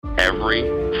every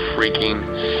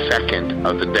freaking second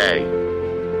of the day,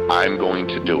 I'm going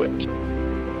to do it.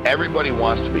 Everybody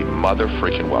wants to be mother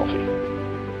freaking wealthy.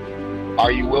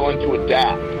 Are you willing to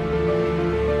adapt?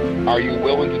 Are you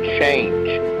willing to change?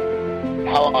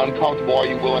 How uncomfortable are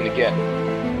you willing to get?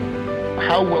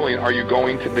 How willing are you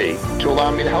going to be to allow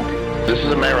me to help you? This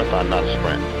is a marathon, not a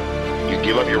sprint. You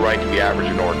give up your right to be average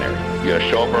and ordinary. You gotta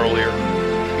show up earlier.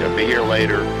 You gotta be here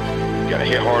later. You gotta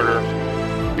hit harder.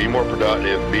 Be more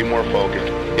productive. Be more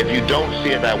focused. If you don't see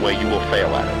it that way, you will fail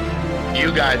at it.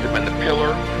 You guys have been the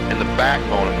pillar and the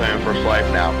backbone of Family First Life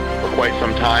now for quite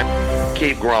some time.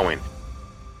 Keep growing.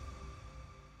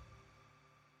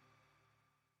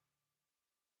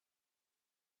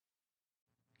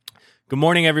 Good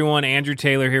morning, everyone. Andrew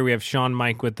Taylor here. We have Sean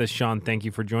Mike with us. Sean, thank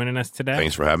you for joining us today.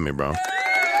 Thanks for having me, bro.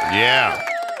 Yeah.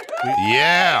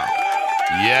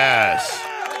 Yes.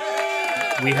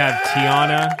 We have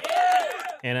Tiana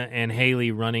and Haley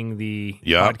running the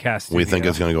podcast studio. We think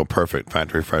it's going to go perfect.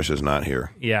 Factory Fresh is not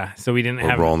here. Yeah, so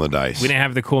we're rolling the dice. We didn't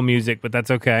have the cool music, but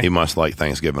that's okay. He must like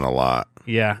Thanksgiving a lot.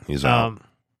 Yeah. He's out.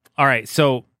 All right,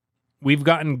 so we've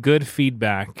gotten good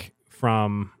feedback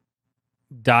from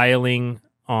dialing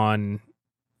on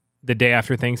the day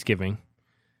after Thanksgiving,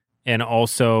 and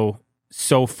also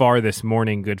so far this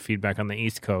morning, good feedback on the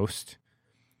East Coast.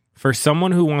 For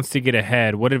someone who wants to get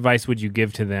ahead, what advice would you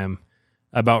give to them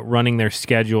about running their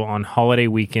schedule on holiday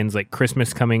weekends like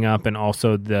Christmas coming up and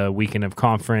also the weekend of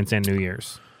conference and New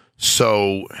Year's?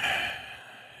 So,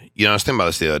 I was thinking about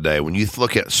this the other day. When you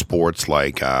look at sports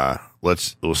like,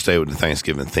 we'll stay with the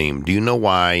Thanksgiving theme. Do you know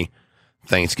why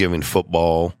Thanksgiving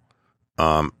football,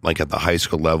 like at the high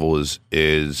school level,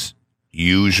 is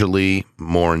usually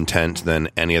more intense than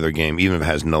any other game, even if it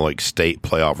has no state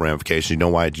playoff ramifications? You know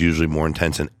why it's usually more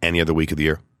intense than any other week of the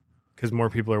year? Because more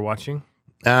people are watching?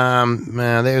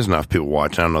 Man, there's enough people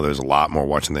watching. I don't know. There's a lot more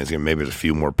watching Thanksgiving. Maybe there's a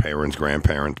few more parents,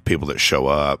 grandparents, people that show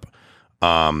up.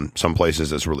 Some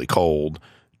places it's really cold.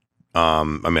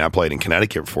 I played in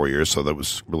Connecticut for 4 years, so that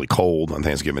was really cold on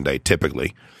Thanksgiving Day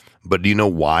typically. But do you know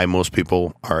why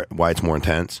why it's more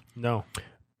intense? No.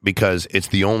 Because it's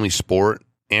the only sport,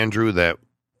 Andrew, that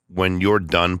when you're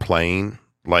done playing,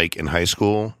 like in high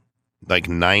school,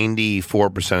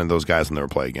 94% of those guys will never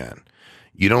play again.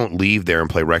 You don't leave there and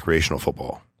play recreational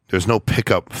football. There's no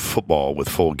pickup football with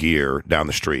full gear down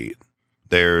the street.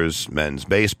 There's men's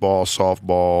baseball,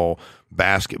 softball,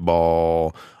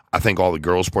 basketball. I think all the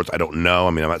girls' sports, I don't know.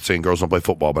 I'm not saying girls don't play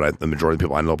football, but the majority of the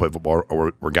people I know play football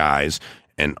were guys,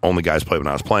 and only guys played when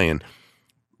I was playing.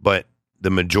 But the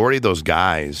majority of those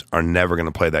guys are never going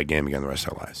to play that game again the rest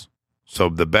of their lives. So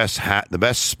the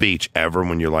best speech ever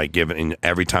when you're giving,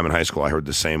 every time in high school I heard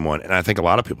the same one, and I think a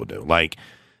lot of people do.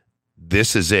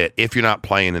 This is it. If you're not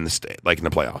playing in the state, in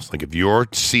the playoffs, if your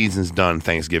season's done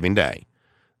Thanksgiving Day,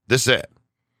 this is it.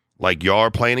 Y'all are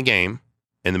playing a game,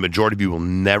 and the majority of you will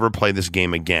never play this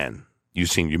game again.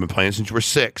 You've been playing since you were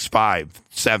 6, 5,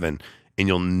 7, and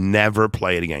you'll never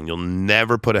play it again. You'll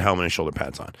never put a helmet and shoulder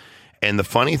pads on. And the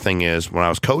funny thing is, when I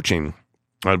was coaching,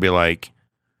 I'd be like,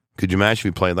 could you imagine if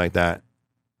you played like that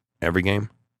every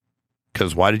game?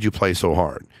 Because why did you play so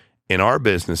hard? In our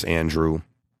business, Andrew,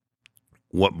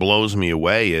 what blows me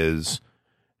away is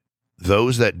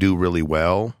those that do really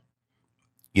well,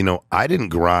 I didn't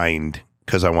grind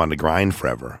because I wanted to grind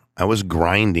forever. I was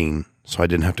grinding so I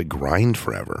didn't have to grind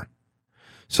forever.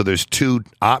 So there's two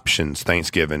options: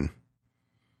 Thanksgiving,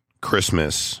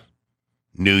 Christmas,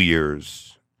 New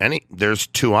Year's. There's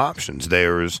two options.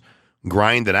 There's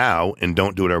grind it out and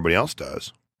don't do what everybody else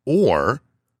does, or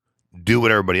do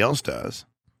what everybody else does,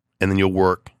 and then you'll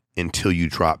work until you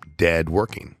drop dead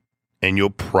working. And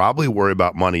you'll probably worry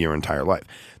about money your entire life.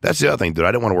 That's the other thing, dude.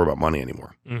 I didn't want to worry about money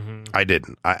anymore. Mm-hmm. I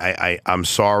didn't. I'm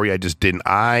sorry. I just didn't.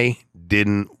 I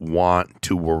didn't want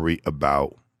to worry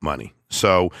about money.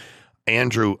 So,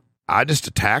 Andrew, I just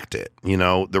attacked it.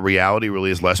 The reality really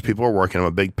is less people are working. I'm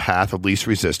a big path of least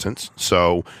resistance.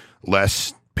 So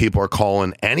less people are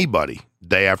calling anybody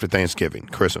day after Thanksgiving,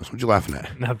 Christmas. What you laughing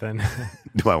at? Nothing.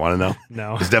 Do I want to know?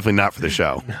 No. It's definitely not for the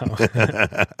show. No.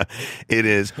 It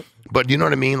is. But you know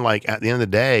what I mean? At the end of the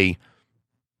day,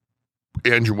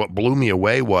 Andrew, what blew me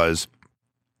away was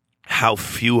how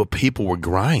few people would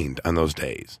grind on those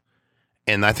days.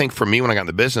 And I think for me, when I got in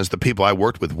the business, the people I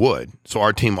worked with would. So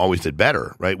our team always did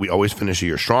better, right? We always finished a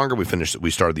year stronger. We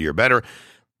started the year better.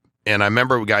 And I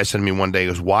remember a guy said to me one day, he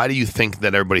goes, why do you think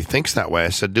that everybody thinks that way? I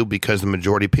said, dude, because the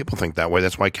majority of people think that way.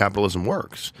 That's why capitalism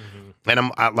works. Mm-hmm.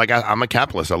 And I'm a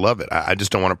capitalist. I love it. I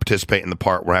just don't want to participate in the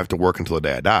part where I have to work until the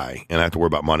day I die. And I have to worry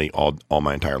about money all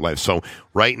my entire life. So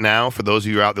right now, for those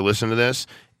of you out there listening to this,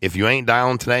 If you ain't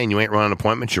dialing today and you ain't running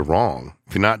appointments, you're wrong.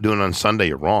 If you're not doing it on Sunday,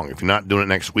 you're wrong. If you're not doing it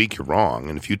next week, you're wrong.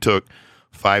 And if you took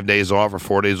 5 days off or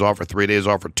 4 days off or 3 days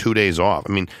off or 2 days off,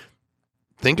 I mean,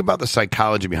 think about the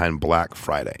psychology behind Black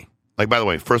Friday. Like, by the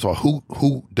way, first of all,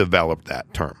 who developed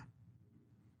that term?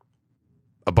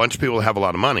 A bunch of people that have a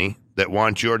lot of money that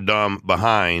want your dumb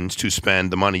behinds to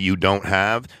spend the money you don't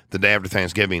have the day after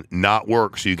Thanksgiving, not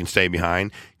work so you can stay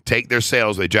behind, take their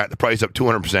sales, they jack the price up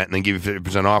 200% and then give you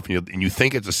 50% off, and you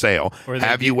think it's a sale, or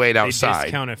have you wait outside. They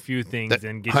discount a few things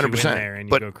and get 100%, you in there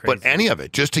and you go crazy. But any of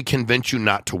it, just to convince you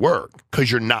not to work because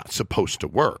you're not supposed to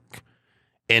work.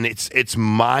 And it's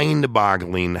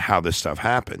mind-boggling how this stuff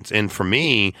happens. And for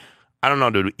me, I don't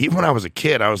know, dude, even when I was a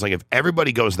kid, I was like, if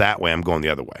everybody goes that way, I'm going the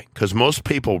other way. Because most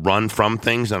people run from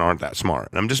things and aren't that smart.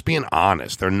 And I'm just being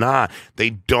honest. They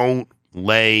don't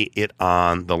lay it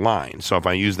on the line. So if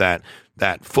I use that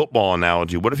football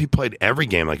analogy, what if you played every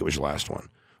game like it was your last one?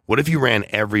 What if you ran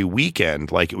every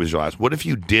weekend like it was your last? What if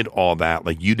you did all that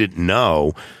like you didn't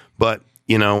know? But,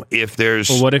 you know, if there's...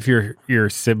 Well, what if your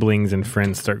siblings and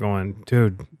friends start going,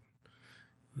 dude,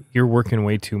 you're working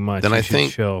way too much. Then I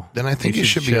think you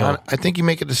should be on. I think you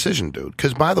make a decision, dude.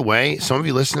 Because by the way, some of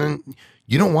you listening,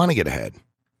 you don't want to get ahead.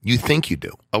 You think you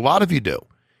do. A lot of you do.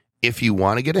 If you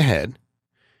want to get ahead,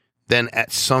 then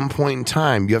at some point in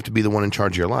time, you have to be the one in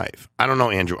charge of your life. I don't know,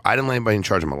 Andrew. I didn't let anybody in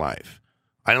charge of my life.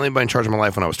 I didn't let anybody in charge of my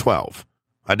life when I was 12.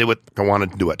 I did what I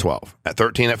wanted to do at 12. At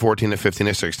 13, at 14, at 15,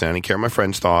 at 16, I didn't care what my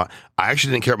friends thought. I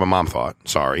actually didn't care what my mom thought.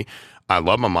 Sorry. I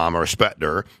love my mom. I respect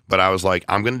her. But I was like,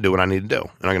 I'm going to do what I need to do.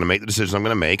 And I'm going to make the decisions I'm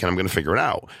going to make, and I'm going to figure it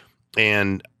out.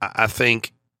 And I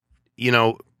think, you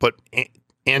know, but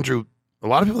Andrew, a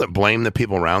lot of people that blame the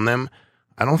people around them,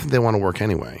 I don't think they want to work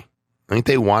anyway. I think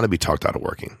they want to be talked out of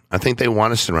working. I think they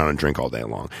want to sit around and drink all day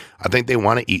long. I think they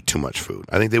want to eat too much food.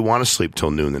 I think they want to sleep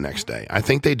till noon the next day. I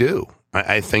think they do.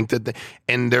 I think that,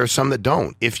 and there are some that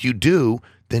don't. If you do,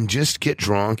 then just get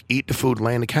drunk, eat the food,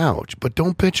 lay on the couch. But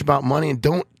don't bitch about money and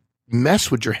don't mess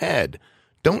with your head.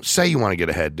 Don't say you want to get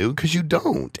ahead, dude, because you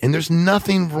don't. And there's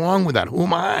nothing wrong with that. Who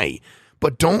am I?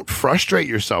 But don't frustrate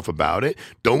yourself about it.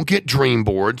 Don't get dream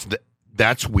boards.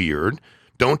 That's weird.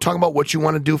 Don't talk about what you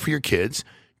want to do for your kids.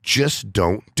 Just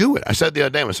don't do it. I said the other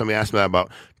day when somebody asked me that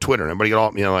about Twitter, and everybody got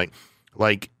all, you know,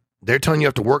 like they're telling you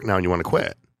have to work now and you want to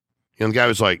quit. You know, the guy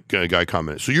was like, a guy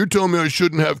commented, so you're telling me I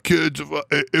shouldn't have kids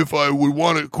if I would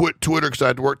want to quit Twitter because I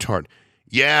had to work too hard.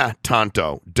 Yeah,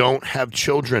 Tonto, don't have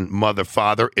children, mother,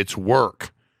 father. It's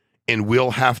work, and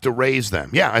we'll have to raise them.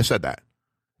 Yeah, I said that,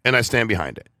 and I stand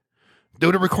behind it.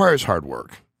 Dude, it requires hard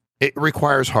work. It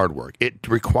requires hard work. It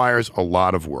requires a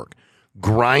lot of work.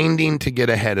 Grinding to get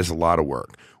ahead is a lot of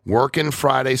work. Working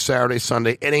Friday, Saturday,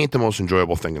 Sunday, it ain't the most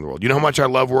enjoyable thing in the world. You know how much I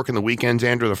love working the weekends,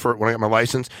 Andrew, when I got my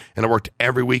license, and I worked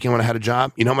every weekend when I had a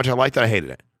job? You know how much I liked it? I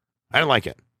hated it. I didn't like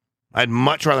it. I'd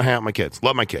much rather hang out with my kids.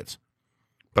 Love my kids.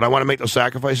 But I want to make those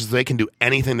sacrifices so they can do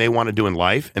anything they want to do in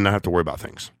life and not have to worry about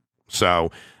things. So,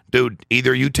 dude,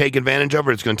 either you take advantage of it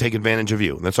or it's going to take advantage of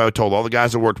you. That's how I told all the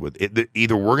guys I worked with.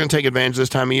 Either we're going to take advantage this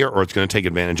time of year or it's going to take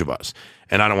advantage of us.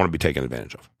 And I don't want to be taken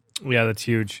advantage of. Yeah, that's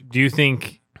huge. Do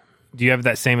you have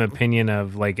that same opinion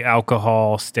of like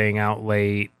alcohol, staying out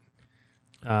late?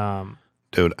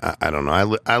 Dude, I don't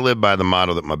know. I live by the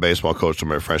motto that my baseball coach told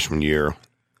my freshman year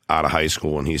out of high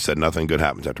school, and he said nothing good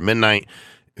happens after midnight.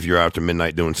 If you're out after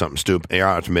midnight doing something stupid,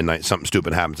 something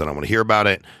stupid happens, I don't want to hear about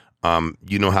it.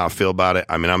 You know how I feel about it.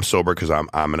 I mean, I'm sober because I'm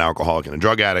an alcoholic and a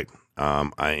drug addict.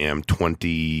 I am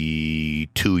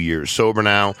 22 years sober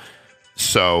now.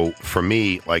 So for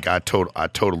me, like I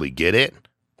totally get it,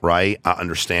 right? I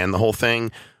understand the whole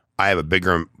thing. I have a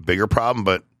bigger problem,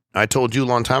 but I told you a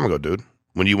long time ago, dude,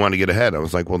 when you want to get ahead, I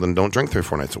was like, well, then don't drink 3 or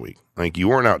 4 nights a week. Like you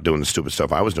weren't out doing the stupid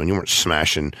stuff I was doing. You weren't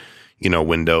smashing,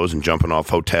 windows and jumping off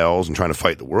hotels and trying to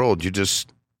fight the world. You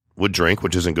just would drink,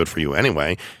 which isn't good for you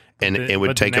anyway. And it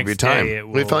would take up your time.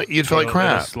 You'd feel like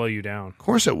crap. It'll slow you down. Of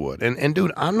course it would. And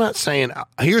dude, I'm not saying,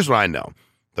 here's what I know.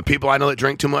 The people I know that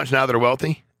drink too much now that are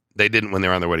wealthy, they didn't when they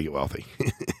were on their way to get wealthy.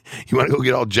 You want to go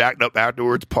get all jacked up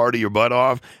afterwards, party your butt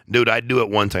off? Dude, I'd do it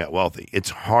once I got wealthy. It's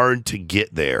hard to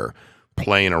get there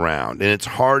playing around. And it's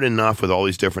hard enough with all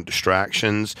these different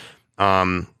distractions.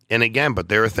 And again, but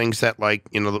there are things that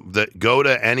that go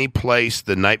to any place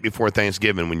the night before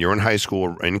Thanksgiving when you're in high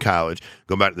school or in college,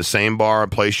 go back to the same bar or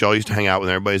place y'all used to hang out with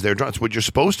and everybody's there drunk. It's what you're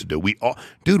supposed to do. We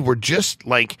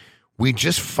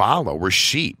just follow. We're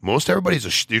sheep. Most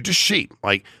everybody's you're just sheep.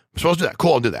 Like, I'm supposed to do that.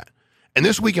 Cool, I'll do that. And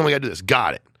this weekend we got to do this.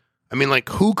 Got it. I mean, like,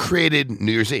 who created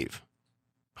New Year's Eve?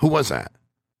 Who was that?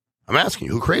 I'm asking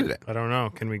you, who created it? I don't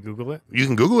know. Can we Google it? You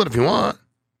can Google it if you want.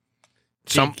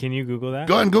 Can you Google that?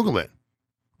 Go ahead and Google it.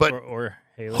 But or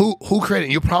Haley? Who created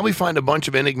it? You'll probably find a bunch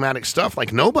of enigmatic stuff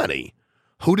like nobody.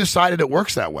 Who decided it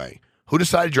works that way? Who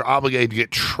decided you're obligated to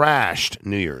get trashed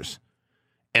New Year's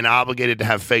and obligated to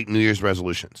have fake New Year's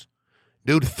resolutions?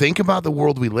 Dude, think about the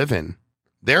world we live in.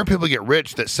 There are people that get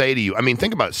rich that say to you, I mean,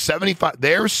 think about it, 75,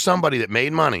 there's somebody that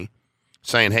made money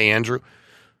saying, hey, Andrew,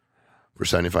 for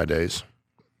 75 days,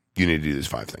 you need to do these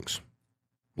 5 things.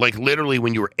 Like literally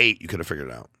when you were 8, you could have figured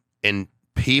it out. And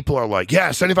people are like,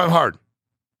 yeah, 75 hard.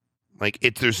 Like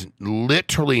there's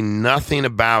literally nothing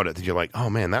about it that you're like, oh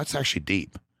man, that's actually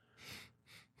deep.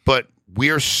 But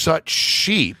we're such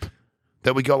sheep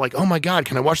that we go like, oh my God,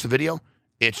 can I watch the video?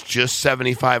 It's just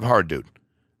 75 hard, dude.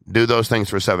 Do those things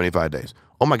for 75 days.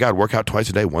 Oh my God, work out twice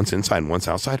a day, once inside and once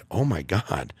outside. Oh my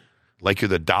God. Like you're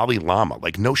the Dalai Lama.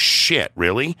 Like no shit,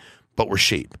 really? But we're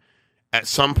sheep. At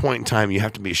some point in time, you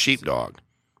have to be a sheepdog.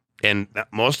 And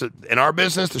in our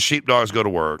business, the sheepdogs go to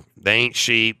work. They ain't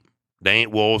sheep. They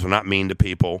ain't wolves. They're not mean to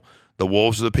people. The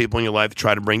wolves are the people in your life that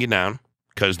try to bring you down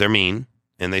because they're mean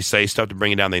and they say stuff to bring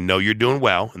you down. They know you're doing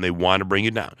well and they want to bring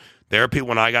you down. There are people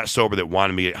when I got sober that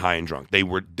wanted me to get high and drunk.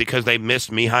 Because they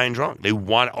missed me high and drunk. They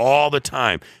want it all the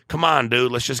time. Come on,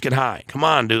 dude, let's just get high. Come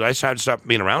on, dude. I just had to stop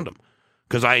being around them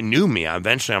because I knew me.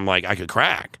 Eventually, I'm like, I could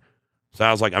crack. So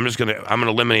I was like, I'm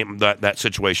gonna eliminate that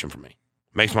situation for me.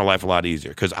 Makes my life a lot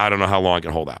easier because I don't know how long I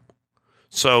can hold out.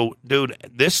 So, dude,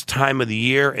 this time of the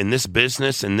year in this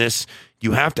business and this,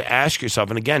 you have to ask yourself,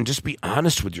 and again, just be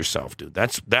honest with yourself, dude.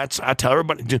 That's I tell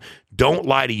everybody, dude, don't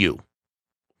lie to you.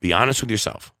 Be honest with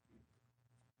yourself.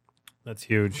 That's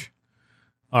huge.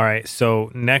 All right,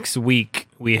 so next week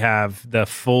we have the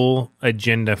full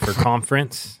agenda for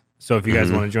conference. So if you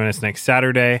guys want to join us next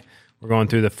Saturday, we're going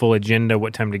through the full agenda,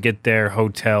 what time to get there,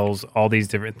 hotels, all these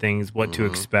different things, what to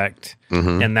expect.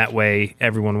 And that way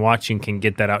everyone watching can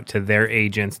get that out to their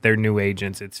agents, their new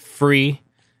agents. It's free,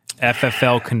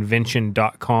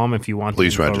 fflconvention.com if you want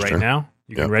Please the info register. right now.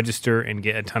 You can register and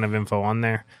get a ton of info on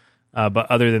there. But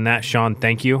other than that, Sean,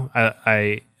 thank you.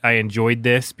 I enjoyed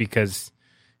this because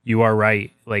you are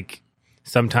right. Like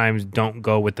sometimes don't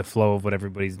go with the flow of what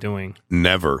everybody's doing.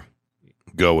 Never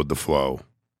go with the flow.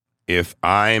 If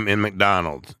I'm in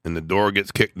McDonald's and the door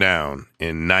gets kicked down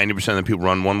and 90% of the people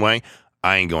run one way,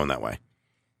 I ain't going that way.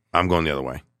 I'm going the other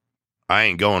way. I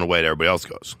ain't going the way that everybody else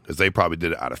goes because they probably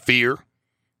did it out of fear,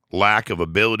 lack of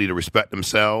ability to respect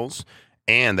themselves,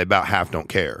 and they about half don't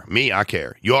care. Me, I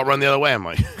care. You all run the other way. I'm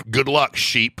like, good luck,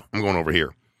 sheep. I'm going over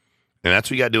here. And that's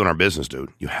what you got to do in our business,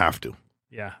 dude. You have to.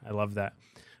 Yeah, I love that.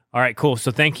 All right, cool.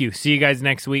 So thank you. See you guys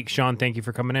next week. Sean, thank you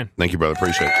for coming in. Thank you, brother.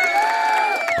 Appreciate it.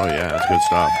 Oh, yeah, that's good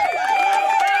stuff.